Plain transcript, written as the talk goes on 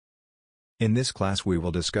In this class we will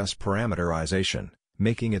discuss parameterization,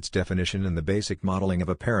 making its definition and the basic modeling of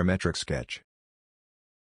a parametric sketch.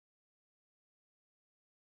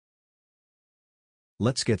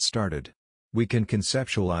 Let's get started. We can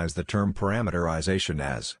conceptualize the term parameterization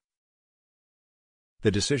as the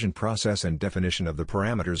decision process and definition of the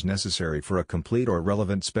parameters necessary for a complete or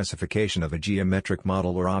relevant specification of a geometric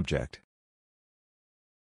model or object.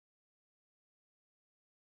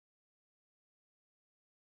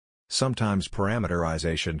 Sometimes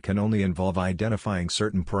parameterization can only involve identifying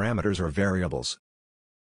certain parameters or variables.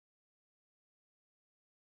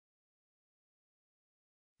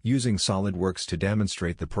 Using SolidWorks to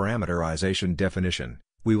demonstrate the parameterization definition,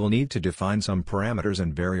 we will need to define some parameters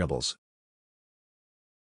and variables.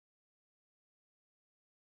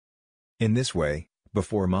 In this way,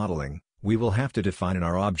 before modeling, we will have to define in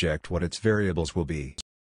our object what its variables will be.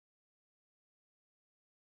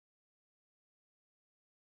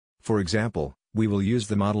 For example, we will use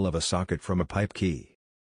the model of a socket from a pipe key.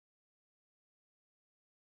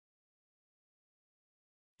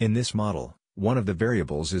 In this model, one of the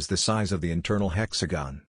variables is the size of the internal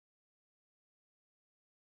hexagon.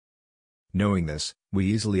 Knowing this, we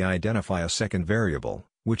easily identify a second variable,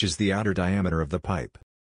 which is the outer diameter of the pipe.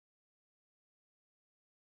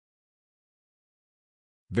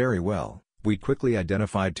 Very well, we quickly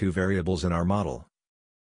identified two variables in our model.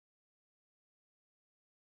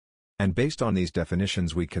 And based on these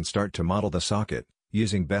definitions we can start to model the socket,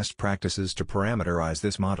 using best practices to parameterize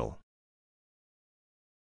this model.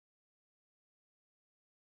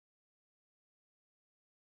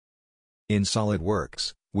 In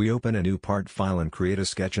SolidWorks, we open a new part file and create a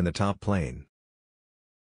sketch in the top plane.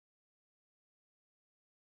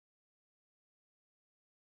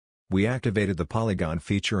 We activated the polygon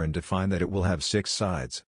feature and defined that it will have 6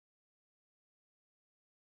 sides.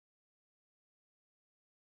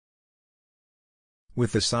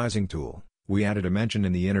 With the sizing tool, we add a dimension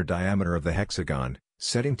in the inner diameter of the hexagon,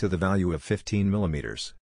 setting to the value of 15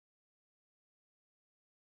 mm.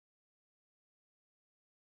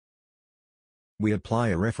 We apply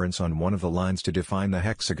a reference on one of the lines to define the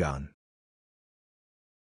hexagon.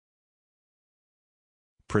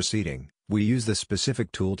 Proceeding, we use the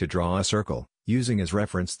specific tool to draw a circle, using as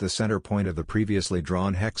reference the center point of the previously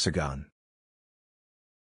drawn hexagon.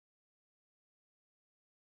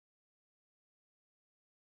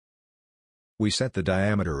 We set the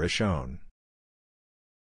diameter as shown.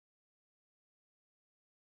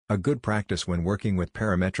 A good practice when working with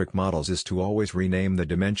parametric models is to always rename the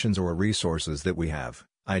dimensions or resources that we have,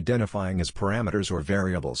 identifying as parameters or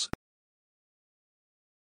variables.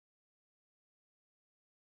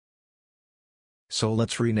 So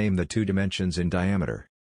let's rename the two dimensions in diameter.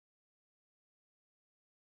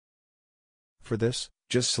 For this,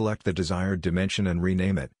 just select the desired dimension and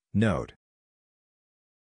rename it. Note: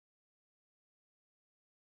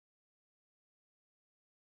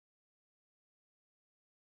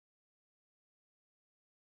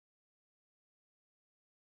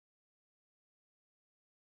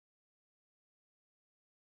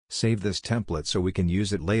 save this template so we can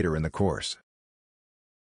use it later in the course.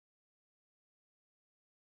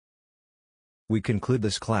 We conclude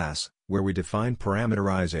this class, where we define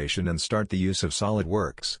parameterization and start the use of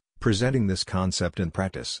SolidWorks, presenting this concept in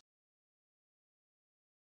practice.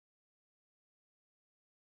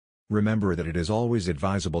 Remember that it is always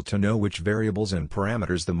advisable to know which variables and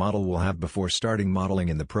parameters the model will have before starting modeling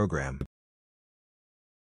in the program.